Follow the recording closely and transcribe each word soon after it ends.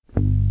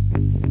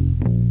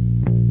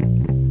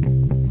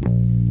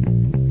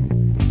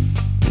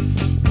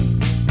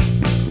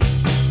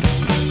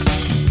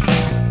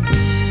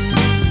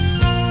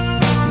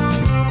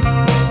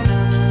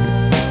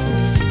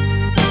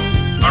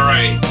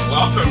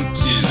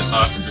to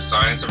Sausage of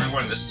Science,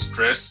 everyone. This is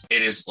Chris.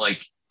 It is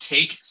like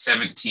take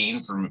 17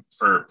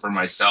 for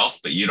myself,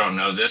 but you don't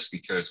know this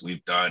because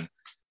we've done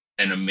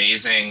an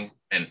amazing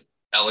and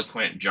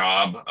eloquent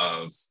job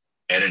of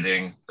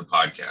editing the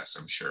podcast,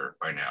 I'm sure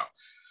by now.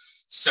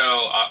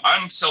 So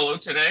I'm solo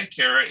today.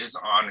 Kara is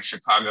on a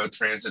Chicago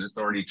Transit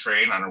Authority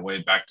train on her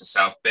way back to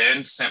South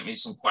Bend, sent me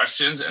some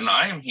questions, and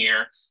I am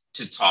here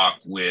to talk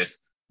with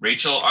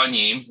Rachel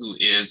Anyim, who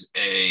is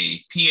a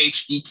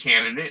PhD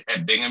candidate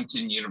at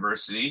Binghamton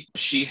University.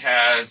 She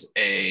has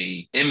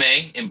a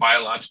MA in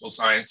Biological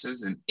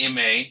Sciences, an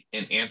MA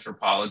in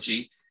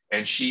Anthropology,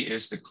 and she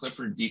is the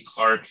Clifford D.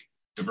 Clark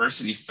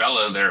Diversity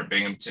Fellow there at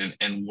Binghamton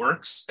and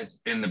works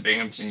in the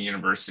Binghamton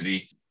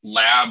University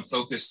lab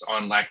focused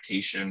on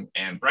lactation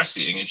and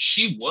breastfeeding. And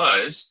she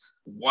was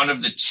one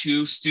of the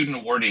 2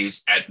 student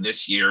awardees at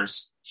this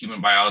year's Human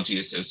Biology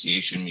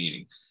Association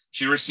meeting.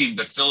 She received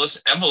the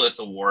Phyllis Eveleth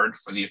Award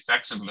for the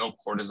effects of milk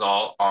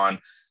cortisol on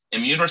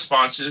immune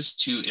responses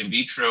to in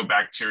vitro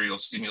bacterial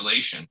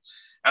stimulation.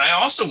 And I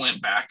also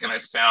went back and I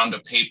found a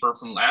paper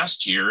from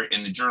last year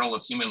in the Journal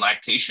of Human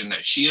Lactation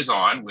that she is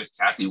on with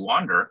Kathy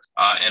Wander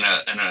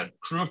and a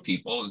crew of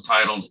people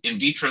entitled In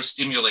Vitro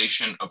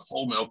Stimulation of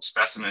Whole Milk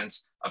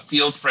Specimens, a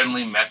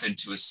Field-Friendly Method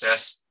to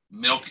Assess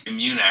Milk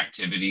Immune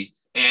Activity.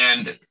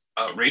 And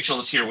Rachel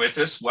is here with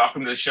us.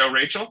 Welcome to the show,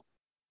 Rachel.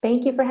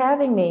 Thank you for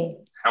having me.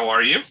 How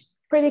are you?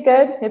 Pretty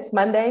good. It's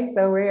Monday,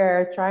 so we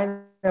are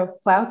trying to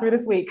plow through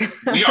this week.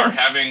 We are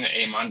having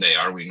a Monday,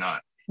 are we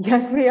not?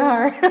 Yes, we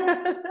are.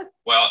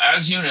 Well,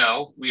 as you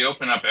know, we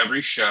open up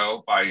every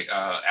show by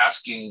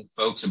asking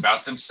folks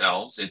about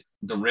themselves.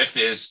 The riff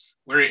is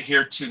we're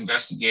here to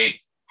investigate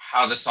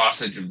how the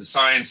sausage of the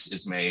science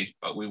is made,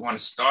 but we want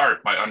to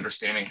start by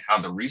understanding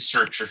how the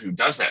researcher who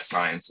does that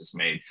science is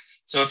made.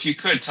 So if you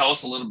could tell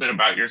us a little bit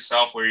about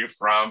yourself, where you're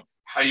from,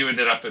 how you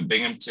ended up at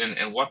Binghamton,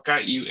 and what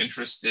got you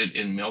interested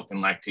in milk and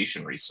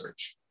lactation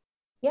research.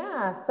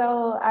 Yeah,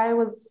 so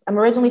I'm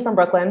originally from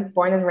Brooklyn,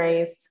 born and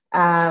raised.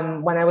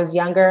 When I was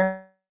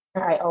younger,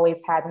 I always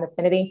had an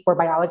affinity for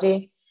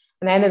biology,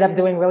 and I ended up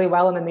doing really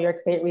well in the New York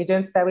State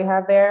Regents that we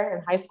have there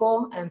in high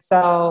school. And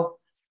so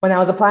when I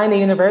was applying to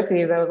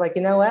universities, I was like,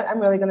 you know what, I'm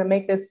really going to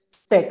make this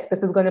stick.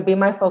 This is going to be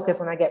my focus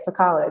when I get to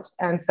college.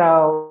 And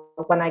so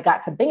when I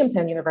got to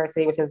Binghamton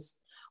University, which is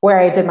where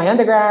I did my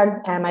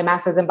undergrad and my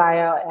master's in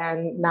bio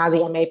and now the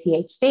MA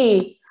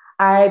PhD,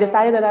 I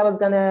decided that I was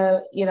going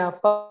to,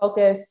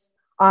 focus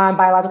on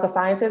biological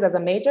sciences as a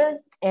major.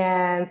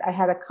 And I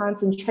had a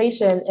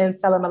concentration in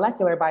cell and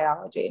molecular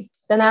biology.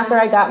 Then after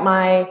I got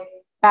my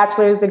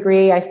bachelor's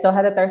degree, I still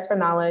had a thirst for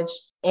knowledge.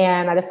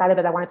 And I decided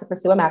that I wanted to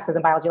pursue a master's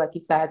in biology, like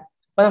you said.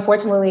 But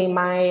unfortunately,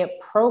 my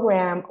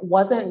program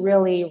wasn't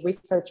really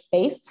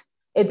research-based.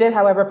 It did,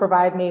 however,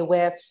 provide me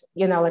with,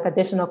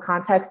 additional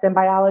context in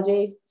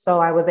biology. So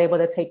I was able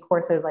to take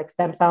courses like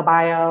stem cell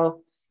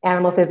bio,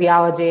 animal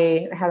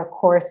physiology. I had a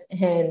course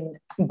in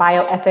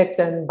bioethics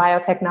and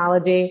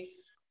biotechnology,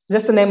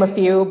 just to name a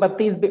few. But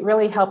these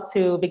really helped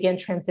to begin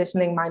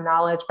transitioning my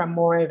knowledge from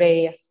more of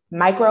a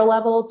micro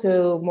level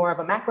to more of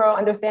a macro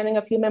understanding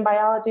of human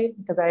biology,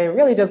 because I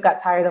really just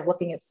got tired of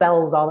looking at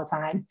cells all the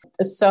time.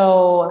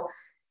 So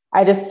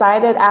I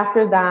decided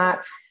after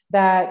that,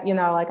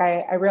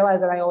 I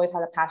realized that I always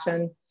had a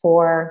passion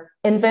for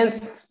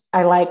infants.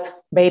 I liked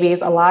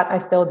babies a lot. I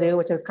still do,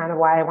 which is kind of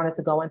why I wanted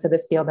to go into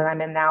this field that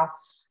I'm in now.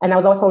 And I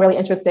was also really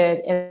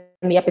interested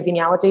in the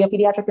epidemiology of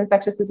pediatric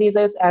infectious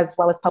diseases, as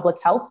well as public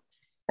health.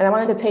 And I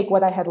wanted to take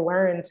what I had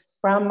learned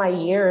from my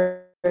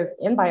years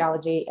in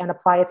biology and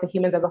apply it to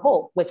humans as a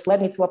whole, which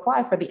led me to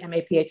apply for the MA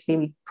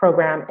PhD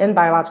program in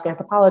biological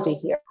anthropology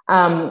here.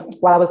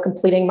 While I was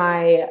completing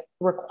my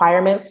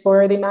requirements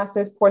for the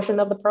master's portion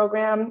of the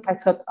program, I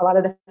took a lot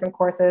of different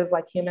courses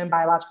like human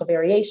biological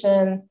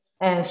variation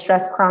and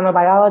stress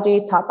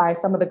chronobiology, taught by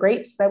some of the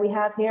greats that we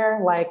have here,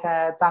 like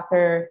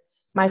Dr.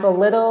 Michael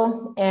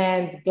Little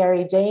and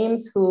Gary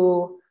James,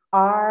 who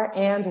are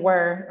and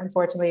were,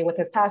 unfortunately, with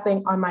his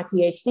passing, on my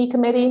PhD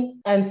committee.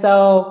 And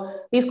so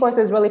these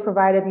courses really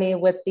provided me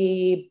with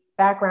the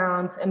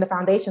background and the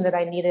foundation that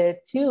I needed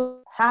to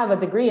have a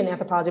degree in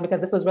anthropology,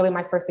 because this was really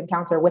my first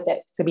encounter with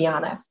it, to be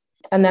honest.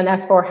 And then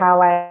as for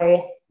how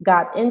I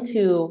got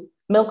into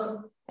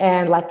milk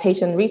and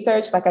lactation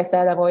research, like I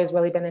said, I've always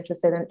really been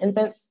interested in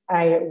infants.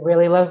 I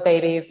really love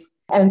babies.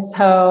 And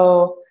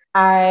so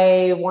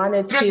I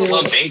wanted to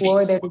love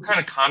babies. What kind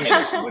of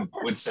communist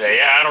would say,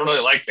 yeah, I don't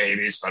really like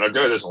babies, but I'll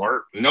do this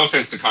work? No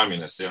offense to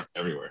communists, they're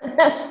everywhere.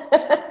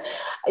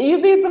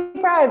 You'd be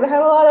surprised. I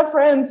have a lot of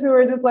friends who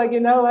are just like, you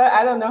know what?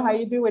 I don't know how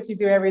you do what you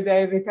do every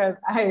day, because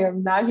I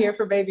am not here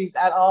for babies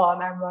at all.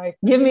 And I'm like,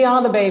 give me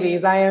all the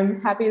babies. I am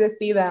happy to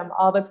see them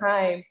all the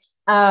time.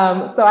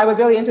 So I was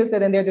really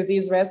interested in their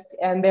disease risk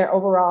and their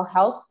overall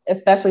health,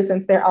 especially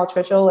since they're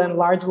altricial and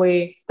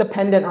largely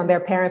dependent on their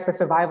parents for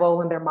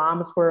survival and their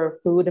moms for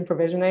food and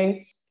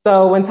provisioning.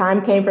 So when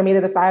time came for me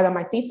to decide on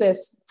my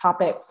thesis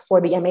topics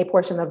for the MA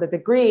portion of the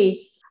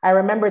degree, I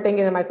remember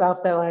thinking to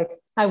myself that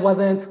I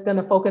wasn't going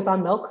to focus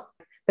on milk.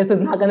 This is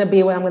not going to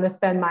be what I'm going to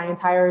spend my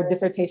entire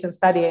dissertation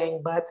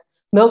studying, but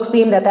milk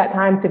seemed at that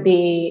time to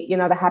be,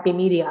 the happy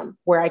medium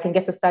where I can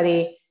get to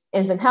study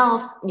infant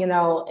health,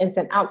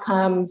 infant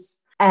outcomes,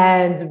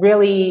 and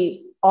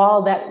really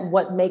all that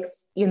what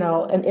makes,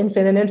 an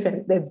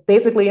infant. It's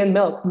basically in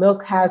milk.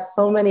 Milk has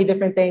so many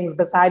different things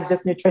besides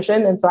just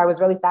nutrition. And so I was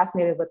really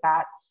fascinated with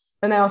that.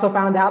 And I also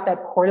found out that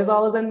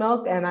cortisol is in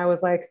milk. And I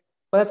was like,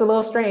 well, that's a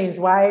little strange.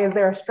 Why is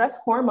there a stress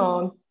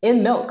hormone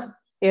in milk?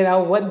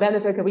 What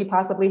benefit could we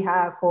possibly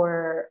have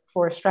for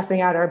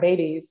stressing out our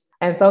babies?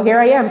 And so here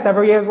I am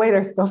several years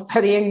later, still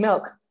studying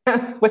milk,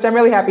 which I'm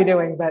really happy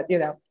doing, but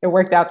it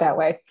worked out that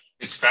way.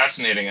 It's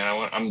fascinating.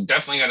 And I'm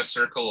definitely going to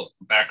circle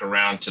back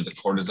around to the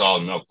cortisol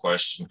and milk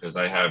question, because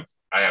I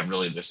have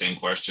really the same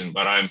question,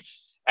 but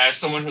as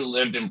someone who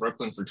lived in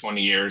Brooklyn for 20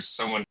 years,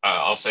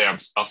 I'll say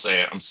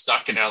I'm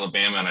stuck in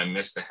Alabama and I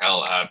miss the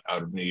hell out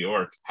of New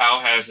York. How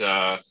has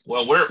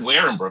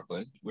where in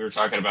Brooklyn? We were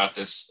talking about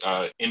this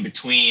in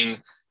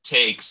between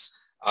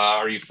takes.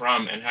 Are you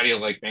from, and how do you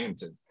like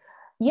Binghamton?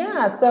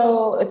 Yeah,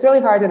 so it's really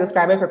hard to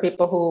describe it for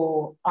people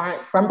who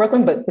aren't from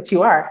Brooklyn, but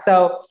you are.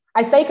 So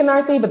I say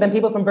Canarsie, but then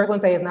people from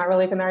Brooklyn say it's not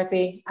really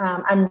Canarsie.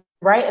 I'm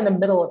right in the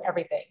middle of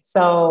everything.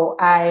 So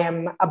I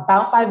am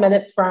about 5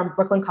 minutes from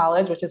Brooklyn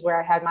College, which is where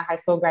I had my high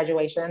school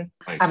graduation.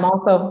 Nice. I'm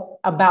also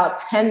about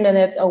 10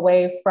 minutes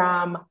away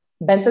from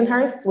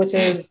Bensonhurst, which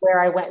is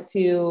where I went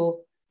to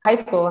high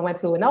school. I went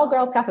to an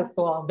all-girls Catholic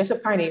school,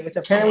 Bishop Kearney, which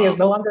apparently is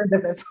no longer in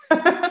business.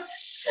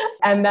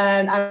 And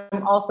then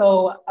I'm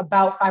also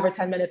about 5 or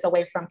 10 minutes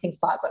away from Kings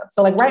Plaza.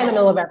 So like right in the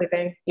middle of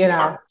everything,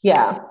 Yeah.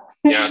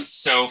 Yeah.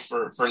 So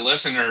for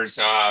listeners,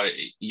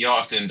 you'll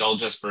have to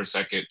indulge us for a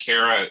second.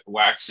 Kara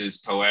waxes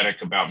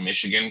poetic about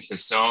Michigan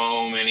because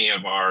so many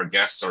of our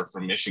guests are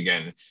from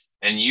Michigan,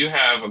 and you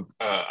have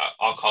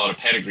I'll call it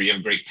a pedigree. You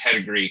have a great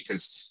pedigree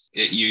because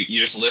you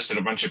just listed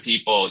a bunch of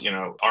people,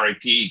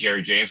 RIP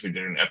Gary James. We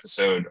did an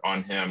episode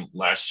on him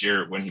last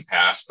year when he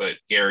passed, but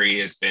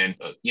Gary has been,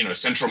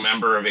 central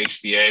member of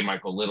HBA,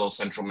 Michael Little,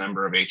 central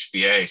member of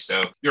HBA.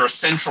 So you're a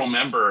central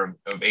member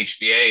of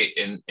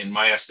HBA in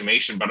my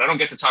estimation, but I don't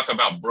get to talk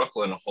about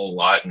Brooklyn a whole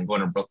lot and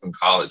going to Brooklyn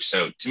College.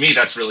 So to me,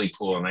 that's really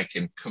cool. And I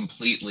can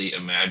completely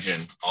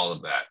imagine all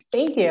of that.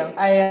 Thank you.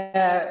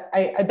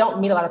 I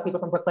don't meet a lot of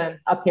people from Brooklyn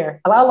up here.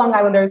 A lot of Long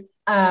Islanders,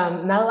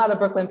 not a lot of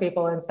Brooklyn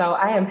people. And so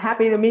I am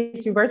happy to meet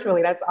you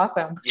virtually. That's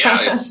awesome.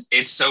 Yeah,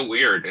 it's so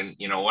weird. And,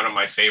 one of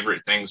my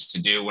favorite things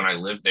to do when I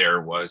lived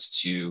there was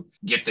to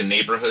get the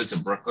neighborhoods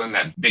of Brooklyn,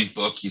 that big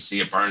book you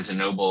see at Barnes &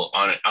 Noble,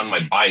 on my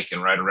bike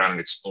and ride around and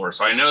explore.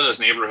 So I know those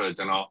neighborhoods,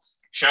 and I'll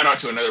shout out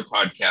to another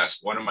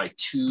podcast. One of my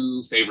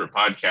two favorite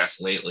podcasts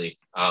lately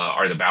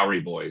are the Bowery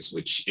Boys,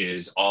 which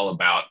is all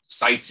about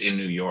sites in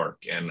New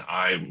York. And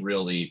I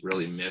really,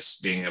 really miss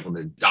being able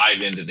to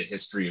dive into the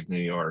history of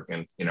New York.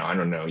 And, I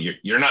don't know,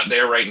 you're not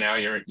there right now.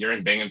 You're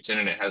in Binghamton,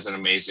 and it has an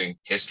amazing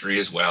history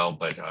as well.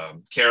 But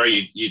Kara,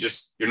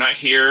 you're not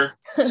here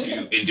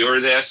to endure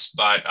this,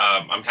 but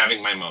I'm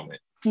having my moment.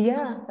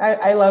 Yeah,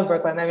 I love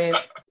Brooklyn. I mean,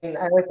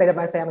 I always say to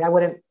my family,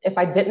 if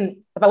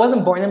I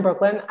wasn't born in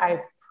Brooklyn,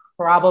 I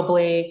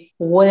probably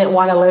wouldn't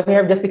want to live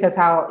here just because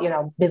how,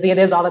 busy it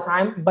is all the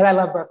time. But I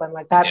love Brooklyn.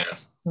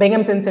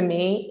 Binghamton to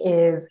me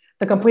is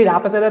the complete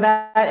opposite of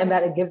that. And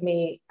that it gives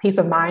me peace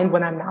of mind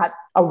when I'm not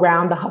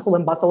around the hustle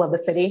and bustle of the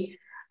city.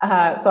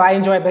 So I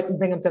enjoy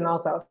Binghamton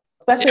also,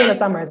 especially in the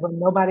summers when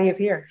nobody is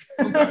here.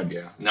 Oh God,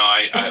 yeah. No,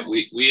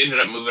 we ended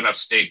up moving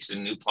upstate to the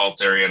New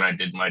Paltz area, and I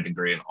did my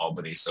degree in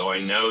Albany. So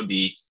I know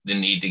the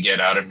need to get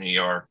out of New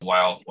York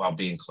while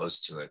being close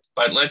to it.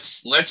 But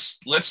let's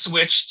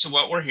switch to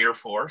what we're here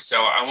for.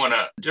 So I want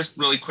to just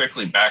really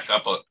quickly back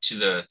up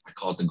to I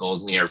call it the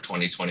golden year of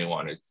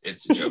 2021.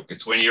 It's a joke.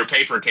 It's when your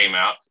paper came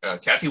out.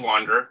 Kathy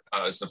Wander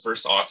is the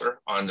first author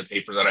on the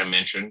paper that I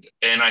mentioned.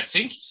 And I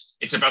think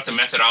it's about the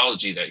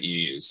methodology that you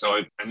use.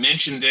 So I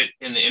mentioned it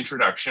in the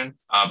introduction,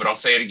 but I'll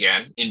say it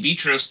again. In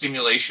vitro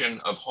stimulation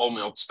of whole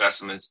milk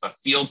specimens, a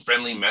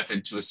field-friendly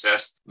method to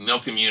assess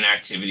milk immune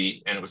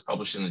activity, and it was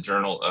published in the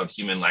Journal of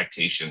Human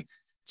Lactation.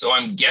 So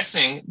I'm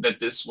guessing that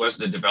this was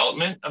the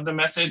development of the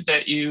method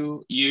that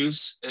you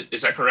use.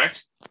 Is that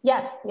correct?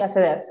 Yes,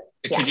 it is.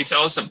 Could you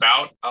tell us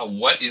about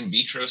what in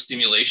vitro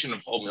stimulation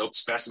of whole milk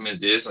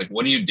specimens is? Like,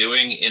 what are you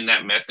doing in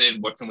that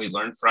method? What can we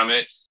learn from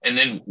it? And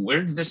then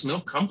where did this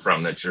milk come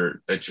from that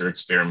you're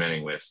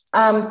experimenting with?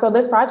 So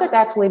this project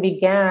actually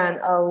began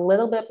a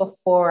little bit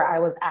before I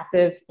was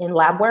active in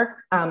lab work.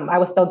 I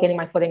was still getting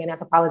my footing in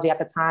anthropology at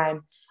the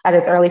time at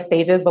its early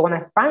stages. But when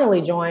I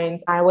finally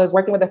joined, I was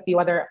working with a few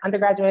other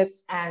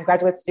undergraduates and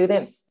graduate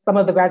students. Some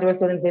of the graduate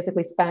students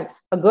basically spent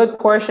a good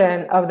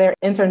portion of their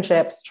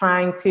internships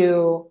trying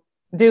to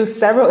do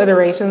several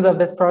iterations of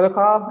this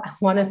protocol. I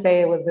want to say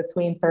it was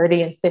between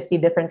 30 and 50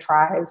 different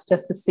tries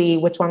just to see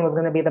which one was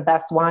going to be the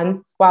best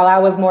one while I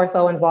was more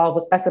so involved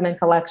with specimen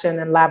collection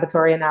and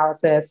laboratory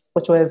analysis,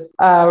 which was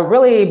a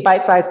really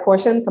bite-sized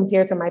portion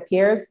compared to my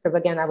peers, because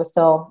again, I was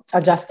still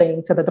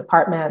adjusting to the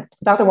department.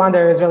 Dr.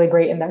 Wander is really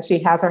great in that she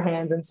has her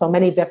hands in so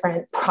many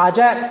different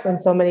projects and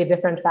so many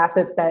different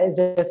facets that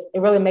it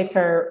really makes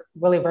her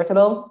really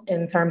versatile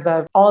in terms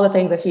of all the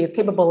things that she is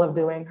capable of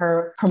doing.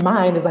 Her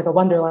mind is like a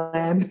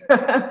wonderland.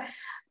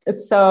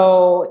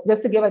 So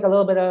just to give like a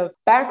little bit of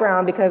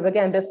background, because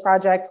again, this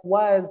project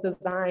was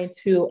designed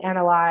to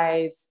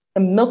analyze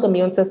the milk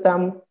immune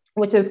system,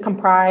 which is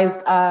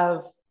comprised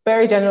of,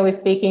 very generally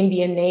speaking,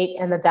 the innate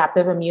and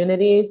adaptive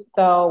immunity.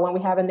 So when we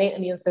have innate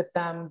immune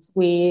systems,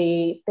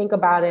 we think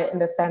about it in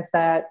the sense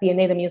that the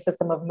innate immune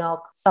system of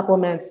milk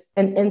supplements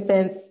an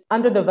infant's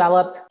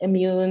underdeveloped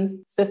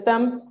immune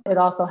system. It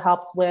also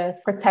helps with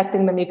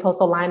protecting the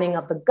mucosal lining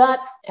of the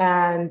gut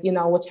and,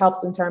 which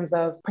helps in terms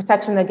of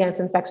protection against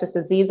infectious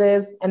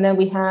diseases. And then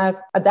we have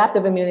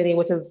adaptive immunity,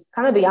 which is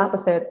kind of the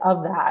opposite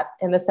of that,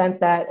 in the sense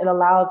that it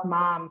allows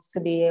moms to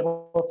be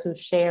able to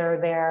share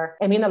their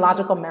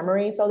immunological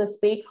memory, so to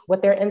speak,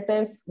 with their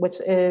infants, which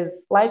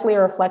is likely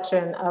a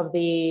reflection of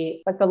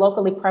the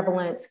locally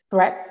prevalent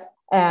threats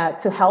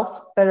to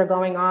health that are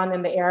going on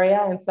in the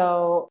area. And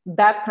so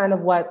that's kind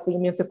of what the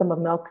immune system of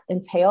milk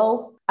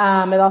entails.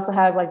 It also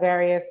has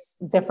various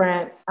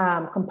different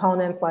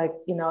components like,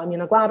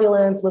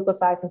 immunoglobulins,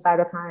 leukocytes, and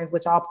cytokines,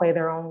 which all play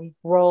their own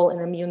role in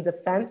immune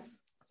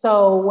defense.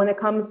 So when it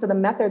comes to the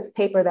methods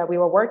paper that we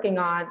were working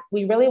on,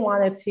 we really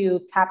wanted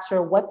to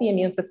capture what the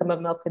immune system of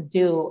milk could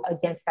do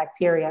against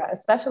bacteria,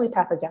 especially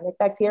pathogenic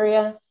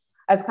bacteria.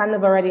 As kind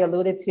of already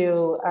alluded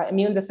to,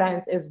 immune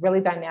defense is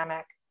really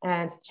dynamic,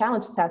 and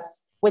challenge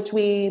tests, which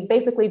we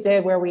basically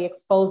did where we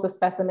exposed the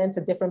specimen to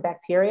different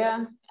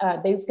bacteria,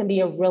 these can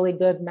be a really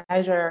good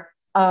measure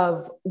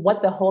of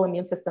what the whole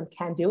immune system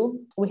can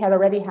do. We had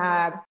already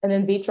had an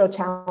in vitro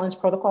challenge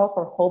protocol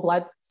for whole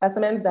blood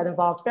specimens that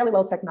involved fairly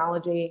low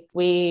technology.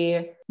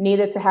 We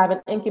needed to have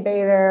an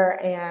incubator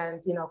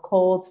and,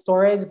 cold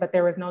storage, but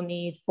there was no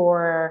need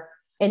for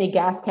any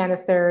gas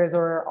canisters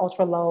or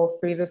ultra low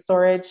freezer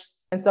storage.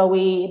 And so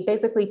we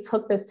basically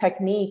took this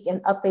technique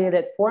and updated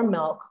it for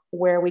milk,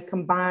 where we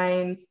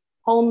combined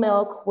whole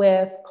milk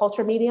with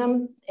culture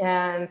medium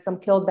and some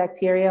killed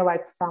bacteria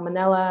like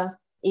Salmonella,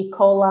 E.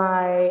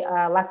 coli,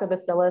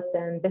 lactobacillus,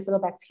 and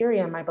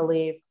bifidobacterium, I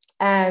believe.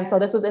 And so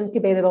this was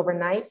incubated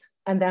overnight.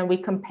 And then we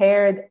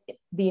compared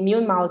the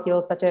immune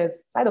molecules, such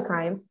as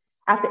cytokines,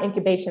 after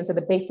incubation to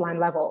the baseline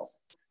levels.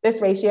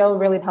 This ratio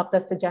really helped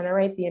us to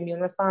generate the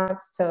immune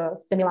response to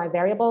stimuli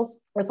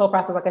variables. This whole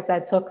process, like I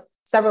said, took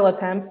several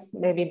attempts,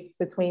 maybe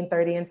between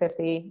 30 and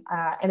 50,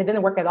 and it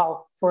didn't work at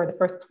all for the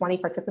first 20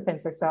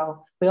 participants or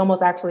so. We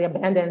almost actually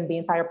abandoned the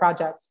entire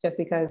project just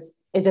because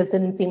it just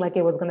didn't seem like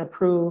it was going to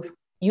prove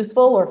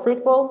useful or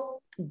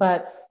fruitful.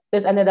 But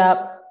it ended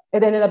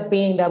up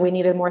being that we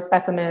needed more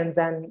specimens,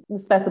 and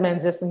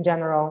specimens just in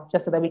general,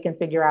 just so that we can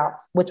figure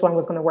out which one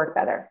was going to work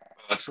better.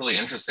 That's really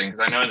interesting, because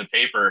I know in the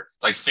paper,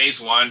 it's like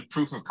phase 1,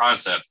 proof of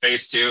concept,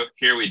 phase 2,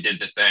 here we did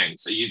the thing.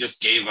 So you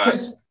just gave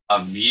us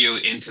a view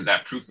into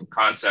that proof of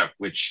concept,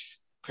 which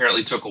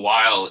apparently took a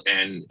while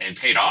and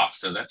paid off.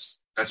 So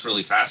that's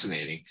really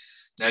fascinating.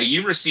 Now,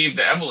 you received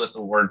the Evelith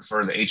Award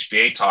for the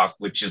HBA talk,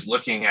 which is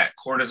looking at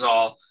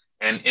cortisol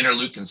and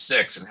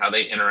interleukin-6 and how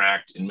they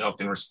interact in milk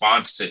in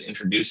response to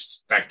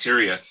introduced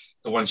bacteria,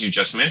 the ones you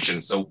just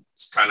mentioned. So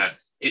it's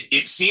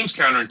it seems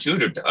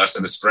counterintuitive to us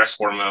that a stress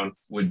hormone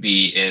would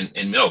be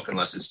in milk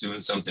unless it's doing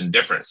something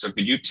different. So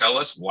could you tell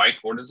us why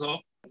cortisol?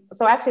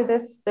 So actually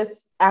this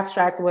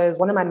abstract was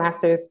one of my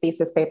master's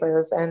thesis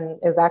papers and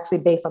is actually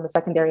based on the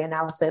secondary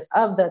analysis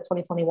of the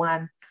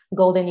 2021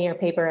 golden year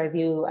paper, as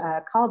you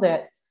called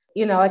it.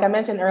 Like I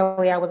mentioned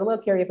earlier, I was a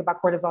little curious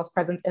about cortisol's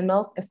presence in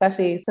milk,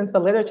 especially since the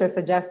literature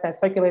suggests that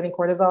circulating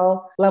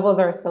cortisol levels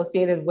are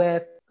associated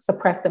with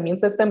suppressed immune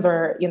systems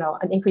or,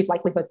 an increased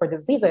likelihood for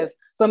diseases.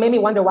 So it made me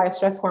wonder why a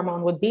stress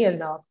hormone would be in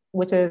milk,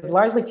 which is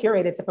largely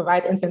curated to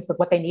provide infants with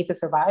what they need to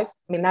survive.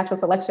 I mean, natural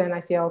selection, I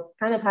feel,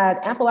 kind of had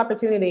ample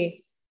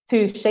opportunity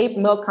to shape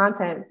milk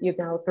content,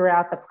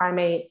 throughout the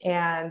primate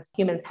and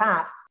human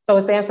past. So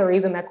it stands to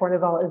reason that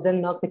cortisol is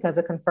in milk because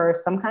it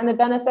confers some kind of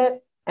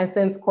benefit. And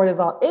since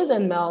cortisol is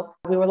in milk,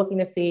 we were looking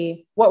to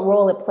see what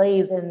role it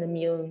plays in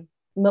the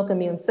milk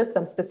immune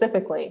system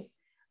specifically.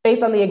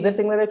 Based on the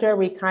existing literature,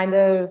 we kind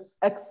of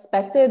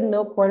expected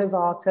milk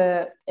cortisol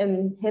to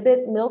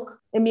inhibit milk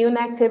immune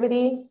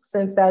activity,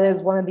 since that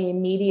is one of the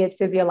immediate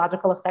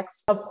physiological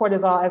effects of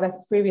cortisol, as I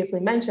previously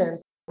mentioned.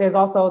 There's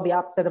also the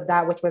opposite of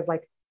that, which was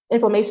like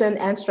inflammation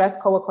and stress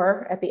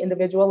co-occur at the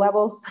individual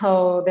level.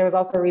 So there was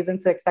also a reason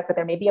to expect that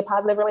there may be a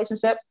positive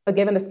relationship. But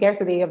given the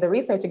scarcity of the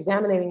research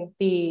examining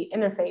the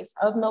interface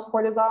of milk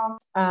cortisol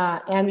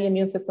and the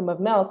immune system of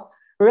milk,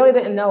 we really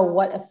didn't know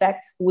what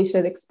effect we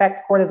should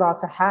expect cortisol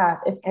to have,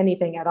 if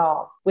anything at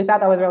all. We thought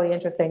that was really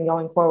interesting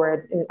going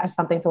forward as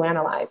something to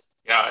analyze.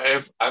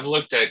 Yeah, I've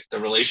looked at the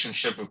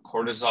relationship of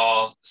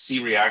cortisol,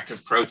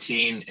 C-reactive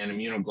protein, and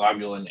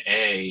immunoglobulin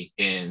A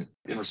in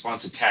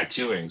response to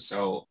tattooing.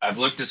 So I've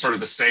looked at sort of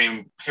the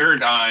same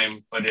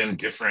paradigm, but in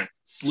different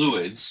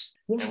fluids.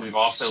 And we've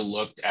also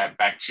looked at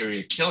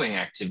bacteria killing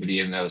activity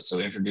in those. So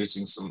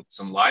introducing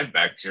some live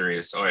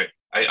bacteria. So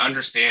I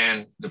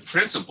understand the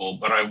principle,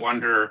 but I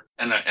wonder,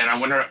 and I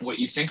wonder what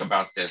you think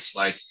about this.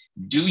 Like,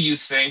 do you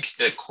think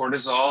that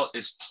cortisol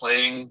is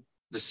playing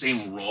the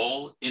same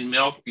role in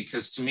milk?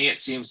 Because to me, it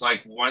seems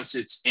like once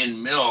it's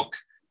in milk,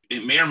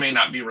 it may or may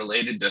not be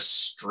related to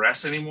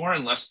stress anymore,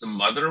 unless the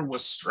mother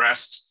was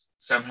stressed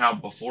somehow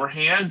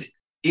beforehand.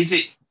 Is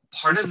it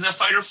part of the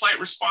fight or flight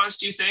response,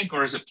 do you think,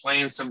 or is it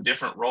playing some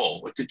different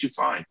role? What did you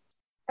find?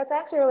 That's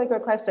actually a really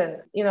good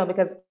question,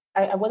 because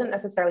I wouldn't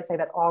necessarily say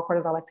that all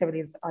cortisol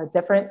activities are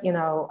different.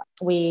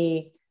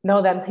 We know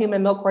that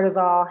human milk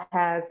cortisol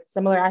has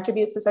similar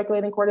attributes to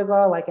circulating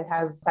cortisol, like it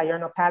has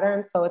diurnal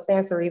patterns. So it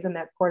stands to reason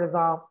that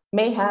cortisol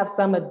may have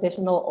some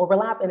additional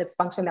overlap in its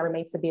function that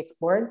remains to be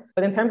explored.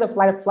 But in terms of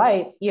flight or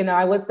flight,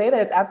 I would say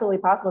that it's absolutely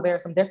possible there are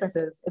some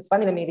differences. It's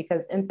funny to me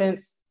because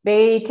infants,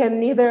 they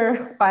can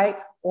neither fight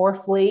or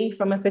flee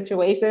from a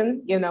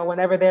situation,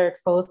 whenever they're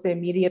exposed to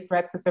immediate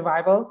threats to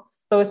survival.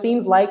 So it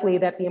seems likely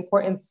that the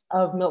importance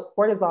of milk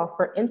cortisol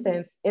for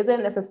infants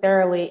isn't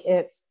necessarily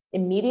its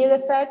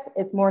immediate effect.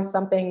 It's more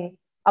something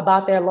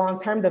about their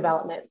long-term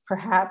development,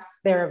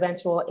 perhaps their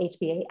eventual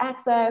HPA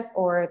access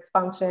or its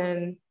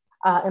function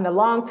in the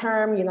long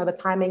term, the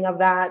timing of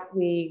that.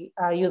 We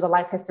use a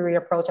life history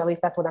approach. At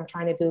least that's what I'm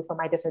trying to do for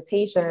my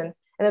dissertation.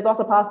 And it's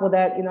also possible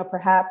that,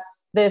 perhaps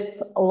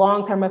this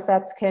long-term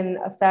effect can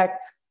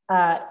affect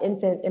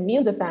infant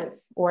immune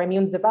defense or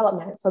immune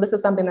development. So this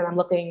is something that I'm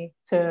looking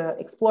to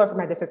explore for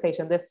my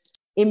dissertation, this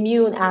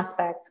immune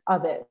aspect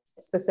of it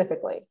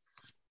specifically.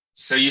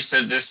 So you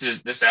said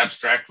this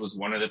abstract was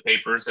one of the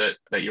papers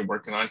that you're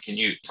working on. Can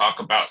you talk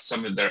about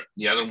some of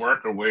the other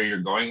work or where you're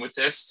going with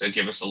this to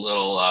give us a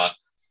little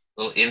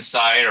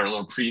insight or a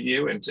little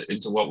preview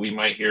into what we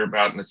might hear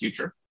about in the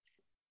future?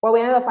 What we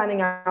ended up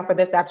finding out for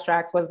this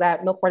abstract was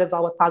that milk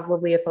cortisol was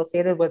positively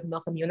associated with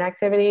milk immune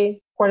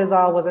activity.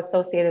 Cortisol was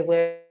associated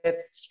with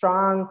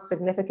strong,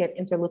 significant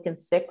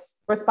interleukin-6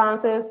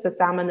 responses to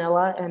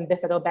Salmonella and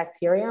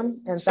Bifidobacterium.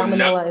 And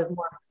Salmonella is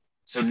more...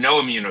 So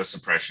no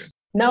immunosuppression.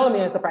 No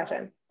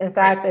immunosuppression. In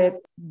fact, it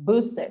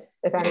boosted,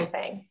 if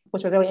anything,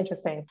 which was really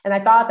interesting. And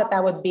I thought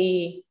that would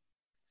be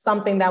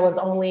something that was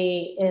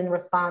only in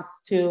response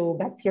to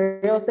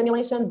bacterial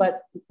stimulation,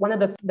 but one of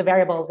the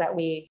variables that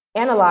we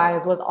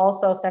analyzed was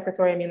also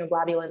secretory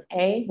immunoglobulin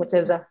A, which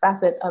is a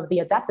facet of the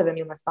adaptive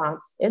immune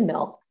response in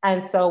milk.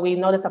 And so we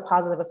noticed a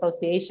positive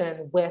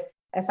association with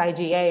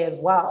SIGA as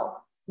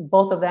well.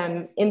 Both of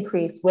them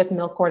increased with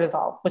milk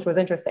cortisol, which was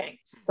interesting.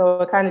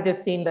 So it kind of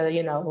just seemed that,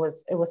 it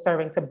was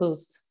serving to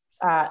boost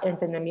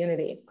infant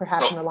immunity,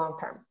 perhaps in the long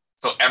term.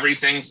 So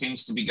everything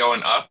seems to be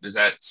going up. Is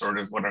that sort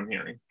of what I'm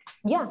hearing?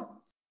 Yeah.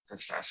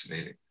 That's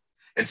fascinating.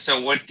 And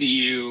so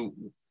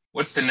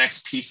what's the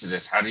next piece of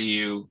this? How do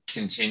you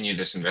continue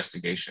this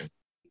investigation?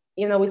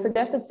 We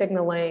suggested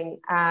signaling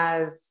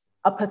as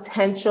a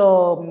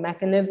potential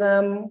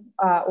mechanism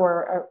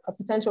or a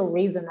potential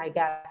reason, I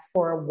guess,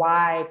 for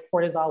why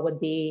cortisol would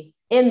be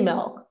in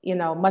milk.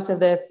 Much of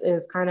this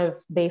is kind of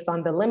based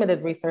on the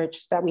limited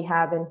research that we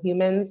have in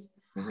humans.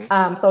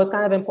 Mm-hmm. So it's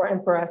kind of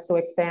important for us to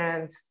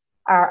expand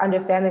our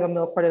understanding of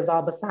milk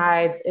cortisol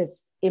besides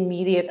its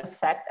immediate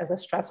effect as a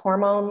stress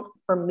hormone.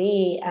 For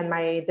me and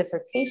my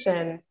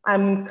dissertation,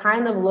 I'm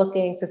kind of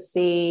looking to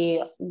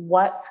see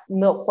what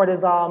milk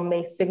cortisol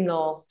may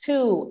signal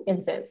to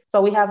infants.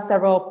 So we have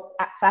several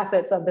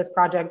facets of this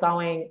project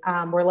going.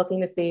 We're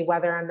looking to see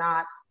whether or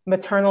not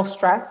maternal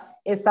stress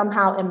is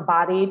somehow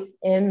embodied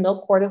in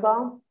milk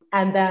cortisol,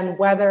 and then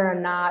whether or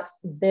not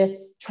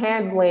this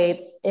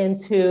translates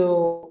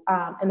into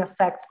an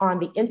effect on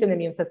the infant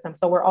immune system.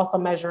 So we're also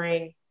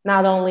measuring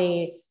not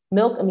only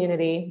milk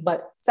immunity,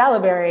 but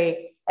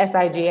salivary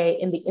SIGA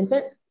in the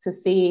infant to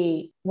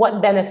see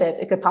what benefits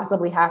it could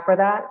possibly have for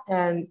that.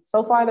 And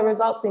so far, the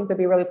results seem to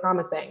be really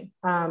promising.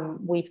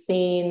 We've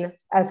seen,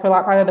 as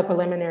part of the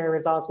preliminary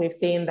results, we've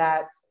seen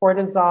that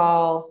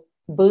cortisol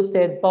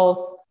boosted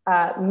both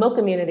milk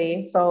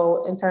immunity,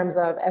 so in terms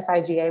of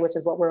SIGA, which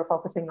is what we're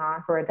focusing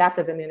on for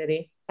adaptive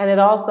immunity. And it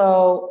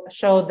also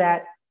showed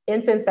that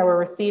infants that were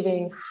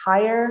receiving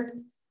higher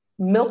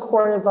milk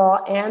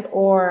cortisol and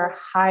or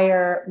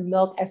higher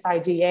milk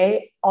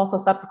SIGA also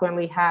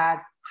subsequently had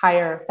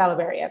higher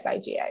salivary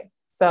SIGA.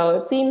 So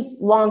it seems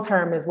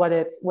long-term is what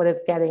it's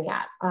getting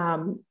at.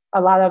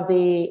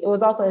 It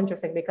was also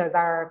interesting because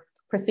our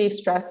perceived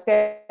stress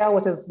scale,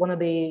 which is one of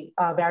the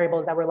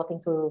variables that we're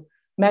looking to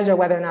measure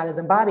whether or not it's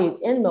embodied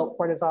in milk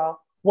cortisol,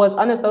 was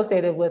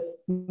unassociated with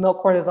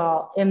milk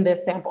cortisol in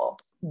this sample,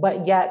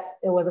 but yet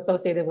it was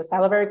associated with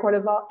salivary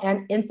cortisol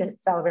and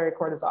infant salivary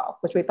cortisol,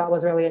 which we thought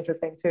was really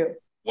interesting too.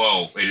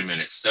 Whoa, wait a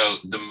minute. So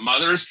the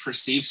mother's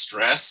perceived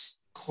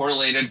stress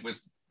correlated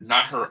with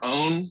not her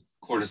own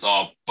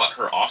cortisol, but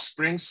her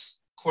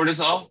offspring's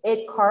cortisol?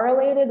 It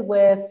correlated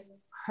with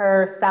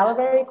her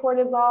salivary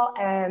cortisol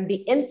and the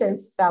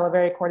infant's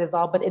salivary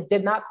cortisol, but it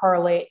did not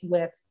correlate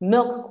with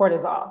milk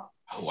cortisol.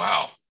 Oh,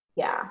 wow.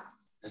 Yeah.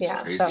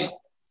 That's crazy. So,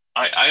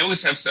 I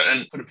always have,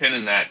 and put a pin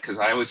in that, because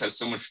I always have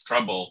so much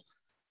trouble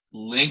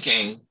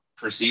linking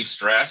perceived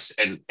stress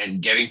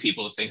and getting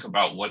people to think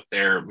about what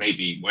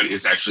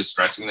is actually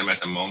stressing them at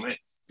the moment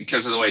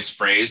because of the way it's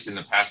phrased in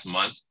the past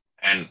month.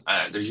 And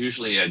there's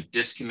usually a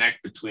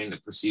disconnect between the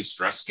perceived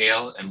stress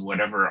scale and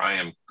whatever I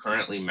am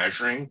currently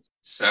measuring.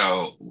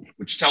 So,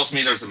 which tells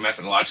me there's a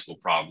methodological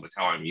problem with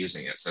how I'm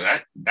using it. So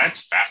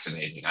that's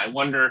fascinating. I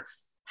wonder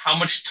how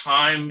much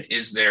time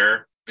is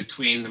there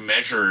between the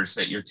measures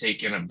that you're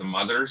taking of the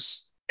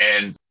mother's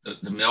and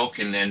the milk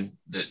and then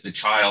the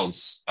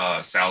child's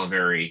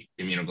salivary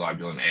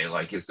immunoglobulin A?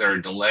 Like, is there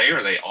a delay or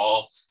are they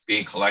all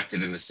being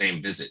collected in the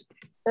same visit?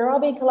 They're all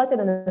being collected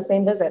in the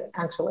same visit,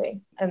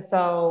 actually. And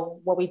so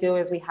what we do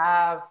is we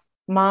have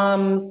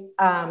moms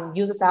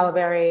use the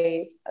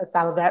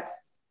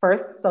salivettes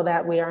first so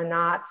that we are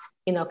not,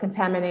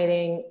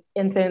 contaminating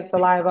infant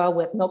saliva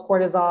with milk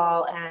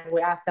cortisol. And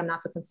we ask them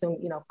not to consume,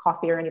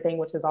 coffee or anything,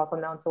 which is also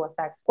known to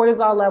affect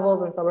cortisol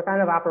levels. And so we're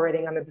kind of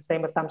operating under the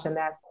same assumption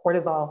that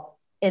cortisol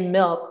in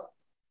milk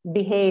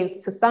behaves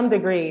to some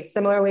degree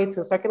similarly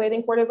to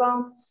circulating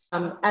cortisol.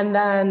 And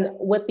then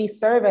with the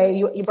survey,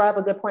 you brought up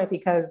a good point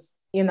because,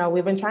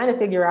 we've been trying to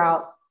figure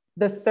out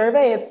the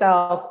survey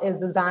itself is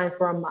designed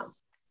for a month.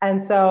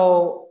 And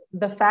so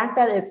the fact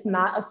that it's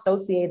not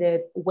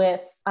associated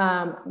with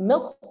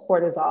milk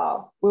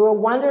cortisol, we were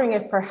wondering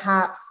if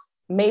perhaps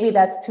maybe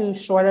that's too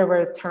short of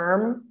a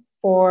term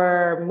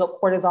for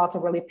milk cortisol to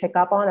really pick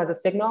up on as a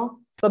signal.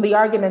 So the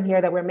argument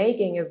here that we're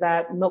making is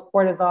that milk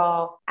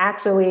cortisol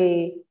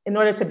actually, in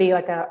order to be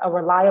like a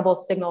reliable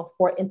signal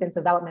for infant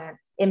development,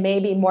 it may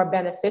be more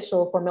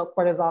beneficial for milk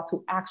cortisol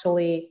to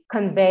actually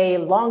convey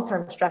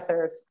long-term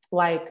stressors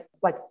like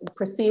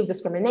perceived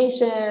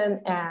discrimination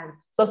and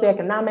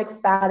socioeconomic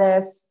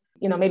status,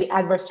 maybe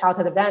adverse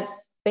childhood events,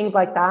 things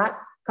like that,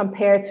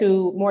 compared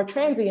to more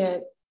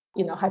transient,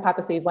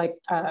 hypotheses like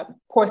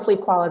poor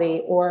sleep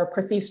quality or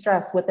perceived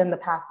stress within the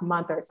past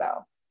month or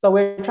so. So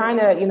we're trying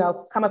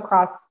to, come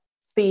across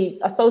the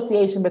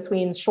association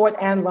between short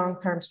and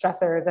long-term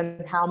stressors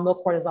and how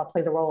milk cortisol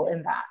plays a role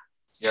in that.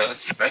 Yeah,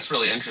 that's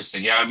really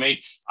interesting. Yeah,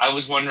 I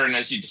was wondering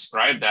as you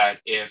described that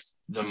if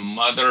the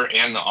mother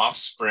and the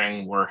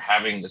offspring were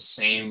having the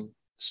same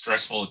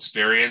stressful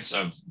experience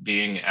of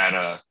being at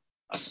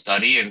a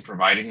study and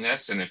providing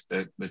this, and if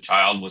the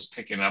child was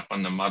picking up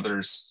on the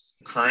mother's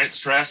current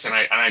stress. And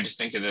I just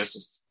think of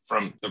this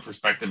from the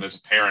perspective as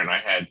a parent. I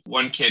had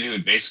one kid who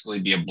would basically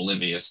be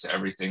oblivious to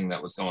everything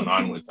that was going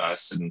on with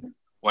us, and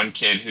one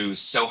kid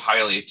who's so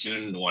highly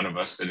attuned to one of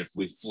us that if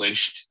we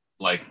flinched,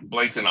 like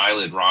blinked an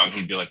eyelid wrong,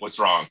 he'd be like, "What's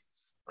wrong?"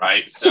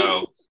 Right?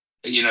 So,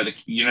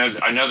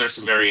 I know there's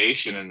some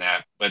variation in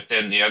that, but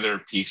then the other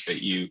piece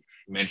that you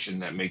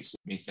mentioned that makes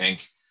me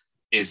think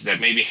is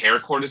that maybe hair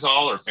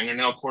cortisol or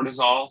fingernail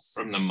cortisol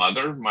from the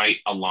mother might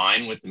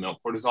align with the milk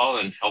cortisol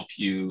and help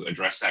you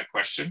address that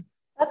question.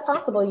 That's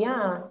possible,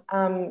 yeah.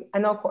 I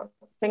know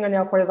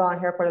fingernail cortisol and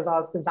hair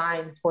cortisol is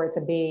designed for it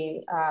to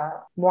be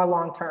more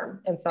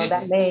long-term. And so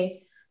that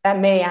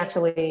may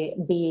actually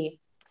be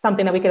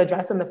something that we could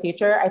address in the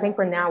future. I think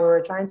for now, we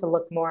were trying to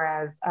look more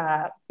as,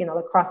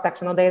 the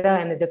cross-sectional data.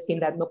 And it just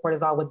seemed that milk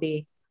cortisol would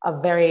be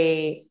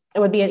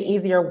an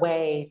easier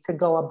way to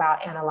go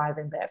about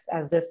analyzing this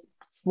as this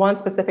one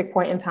specific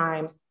point in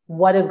time,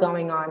 what is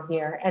going on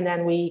here? And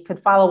then we could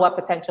follow up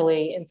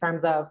potentially in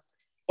terms of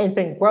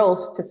infant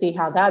growth to see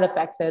how that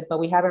affects it, but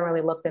we haven't really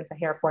looked into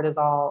hair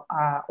cortisol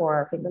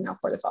or fingernail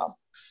cortisol.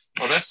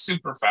 Well, that's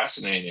super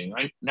fascinating.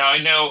 I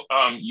know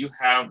you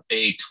have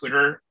a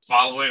Twitter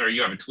following or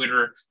you have a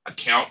Twitter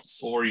account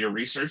for your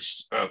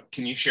research.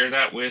 Can you share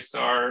that with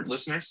our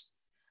listeners?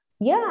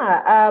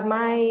 Yeah,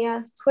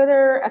 my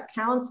Twitter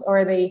account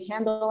or the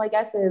handle, I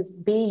guess, is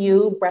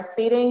BU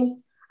Breastfeeding.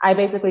 I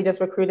basically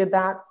just I started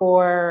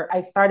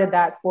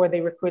that for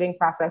the recruiting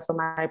process for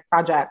my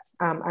project.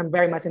 I'm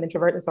very much an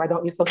introvert, and so I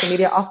don't use social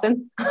media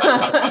often.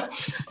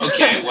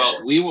 Okay,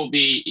 well, we will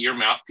be your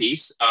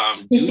mouthpiece.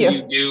 Do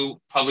you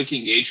do public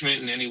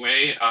engagement in any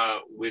way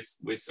with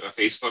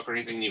Facebook or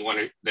anything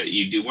that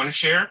you do want to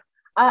share?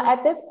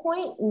 At this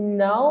point,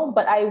 no,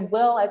 but I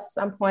will at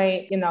some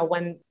point,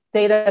 when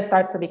data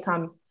starts to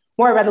become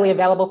more readily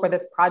available for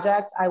this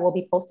project, I will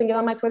be posting it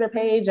on my Twitter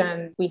page.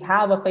 And we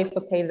have a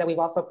Facebook page that we've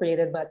also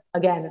created, but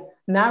again,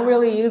 not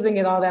really using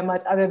it all that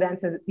much other than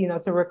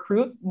to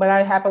recruit, but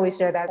I happily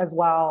share that as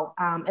well.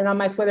 And on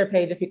my Twitter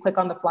page, if you click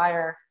on the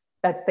flyer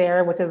that's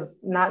there, which is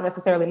not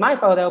necessarily my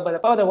photo, but a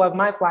photo of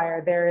my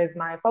flyer, there is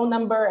my phone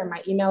number and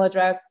my email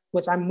address,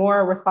 which I'm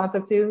more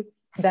responsive to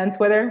than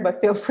Twitter, but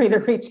feel free to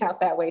reach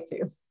out that way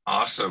too.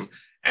 Awesome.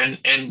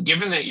 And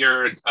given that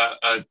you're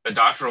a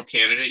doctoral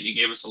candidate, you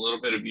gave us a little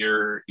bit of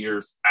your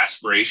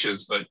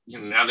aspirations, but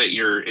now that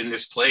you're in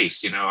this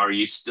place, are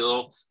you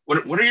still,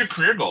 what are your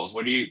career goals?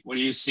 What do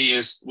you see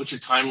as, what's your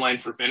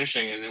timeline for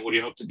finishing, and then what do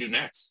you hope to do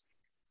next?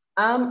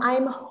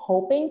 I'm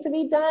hoping to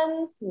be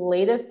done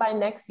latest by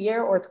next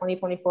year or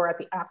 2024 at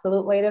the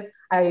absolute latest.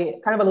 I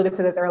kind of alluded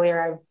to this earlier.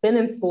 I've been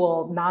in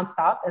school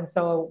nonstop. And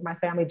so my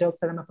family jokes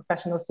that I'm a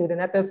professional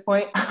student at this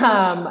point.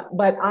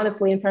 But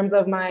honestly, in terms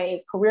of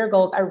my career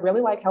goals, I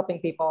really like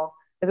helping people.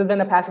 This has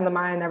been a passion of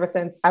mine ever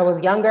since I was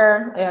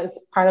younger. It's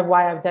part of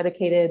why I've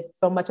dedicated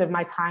so much of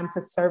my time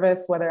to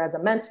service, whether as a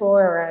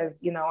mentor or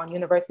as, on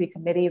university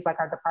committees like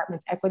our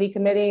department's equity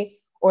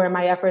committee, or in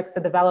my efforts to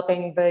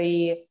developing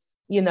the,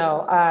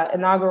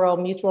 inaugural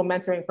mutual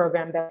mentoring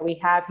program that we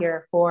have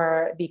here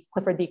for the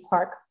Clifford D.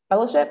 Clark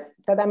Fellowship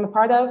that I'm a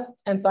part of.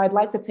 And so I'd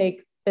like to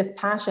take this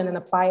passion and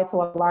apply it to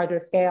a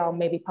larger scale,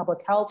 maybe public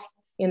health,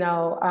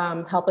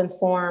 help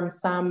inform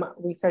some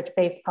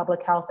research-based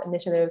public health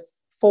initiatives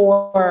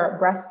for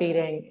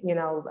breastfeeding.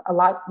 A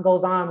lot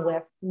goes on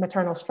with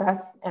maternal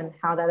stress and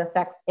how that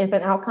affects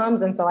infant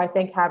outcomes. And so I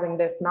think having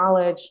this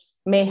knowledge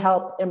may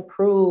help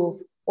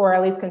improve or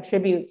at least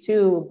contribute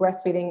to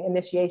breastfeeding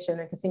initiation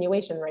and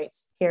continuation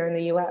rates here in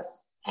the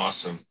US.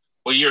 Awesome.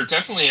 Well, you're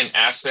definitely an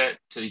asset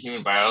to the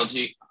Human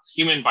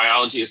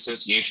Biology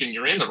Association.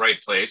 You're in the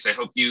right place. I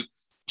hope you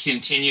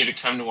continue to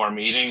come to our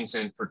meetings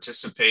and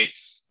participate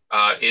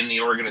in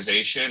the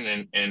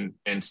organization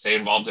and stay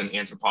involved in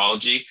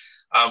anthropology.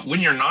 When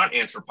you're not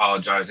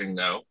anthropologizing,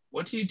 though,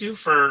 what do you do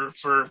for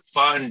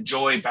fun,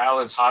 joy,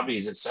 balance,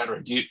 hobbies, et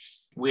cetera?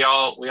 We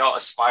all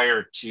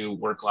aspire to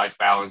work-life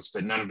balance,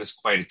 but none of us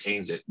quite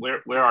attains it.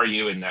 Where are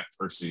you in that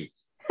pursuit?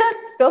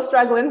 Still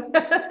struggling.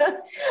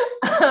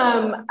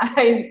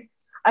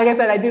 Like I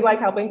said, I do like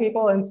helping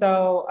people. And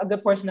so a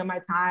good portion of my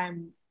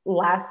time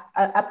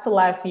up to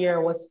last year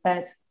was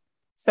spent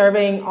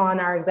serving on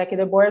our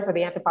executive board for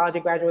the anthropology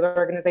graduate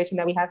organization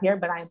that we have here,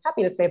 but I am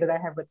happy to say that I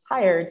have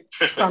retired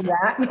from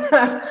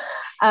that.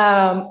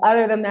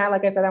 Other than that,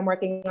 like I said, I'm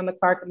working on the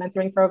Clark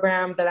mentoring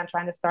program that I'm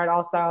trying to start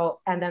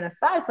also. And then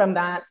aside from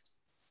that,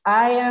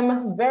 I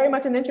am very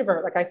much an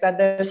introvert. Like I said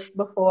this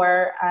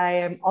before, I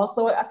am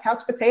also a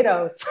couch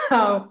potato.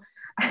 So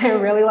I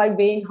really like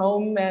being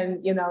home,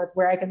 and it's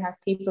where I can have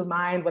peace of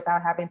mind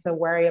without having to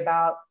worry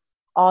about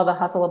all the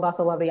hustle and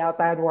bustle of the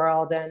outside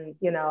world. And,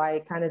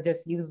 I kind of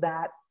just use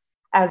that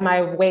as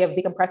my way of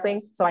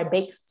decompressing. So I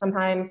bake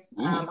sometimes.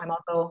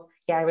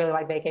 I really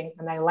like baking,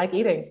 and I like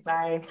eating.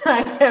 I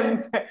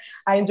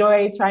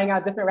enjoy trying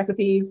out different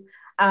recipes.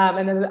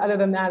 And then other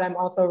than that, I'm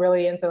also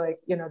really into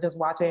just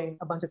watching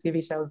a bunch of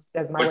TV shows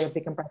as my way of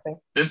decompressing.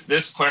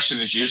 This question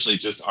is usually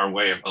just our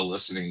way of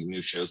eliciting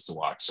new shows to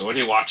watch. So what are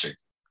you watching?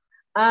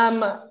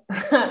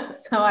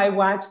 So I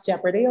watch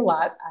Jeopardy a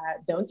lot.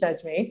 Don't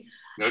judge me.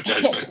 No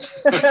judgment.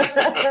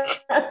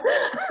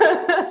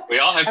 We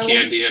all have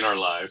candy in our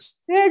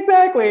lives. Yeah,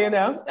 exactly.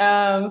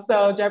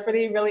 So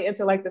Jeopardy, really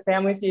into the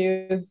Family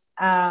Feuds.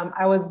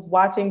 I was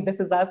watching This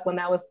Is Us when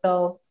that was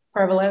still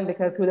prevalent,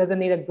 because who doesn't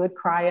need a good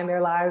cry in their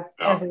lives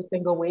every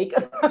single week?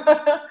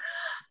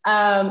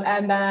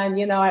 And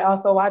then, I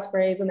also watch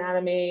Grey's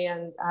Anatomy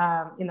and,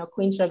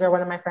 Queen Sugar.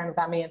 One of my friends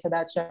got me into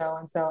that show.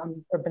 And so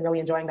I've been really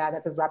enjoying that.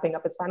 It's wrapping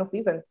up its final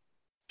season.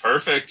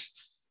 Perfect.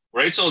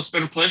 Rachel, it's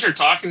been a pleasure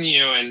talking to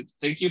you, and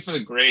thank you for the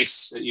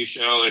grace that you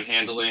show in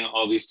handling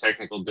all these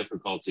technical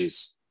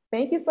difficulties.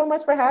 Thank you so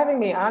much for having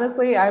me.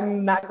 Honestly,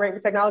 I'm not great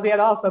with technology at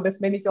all, so this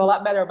made me feel a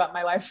lot better about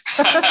my life.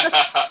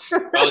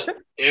 Well,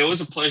 it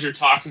was a pleasure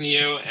talking to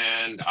you,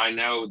 and I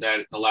know that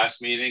at the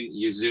last meeting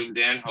you Zoomed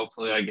in.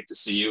 Hopefully I get to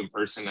see you in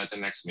person at the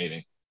next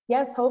meeting.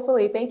 Yes,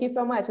 hopefully. Thank you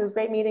so much. It was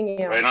great meeting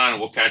you. Right on.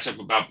 We'll catch up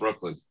about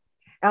Brooklyn.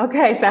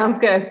 Okay, sounds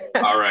good.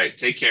 All right.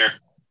 Take care.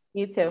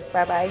 You too.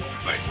 Bye-bye.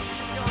 Bye.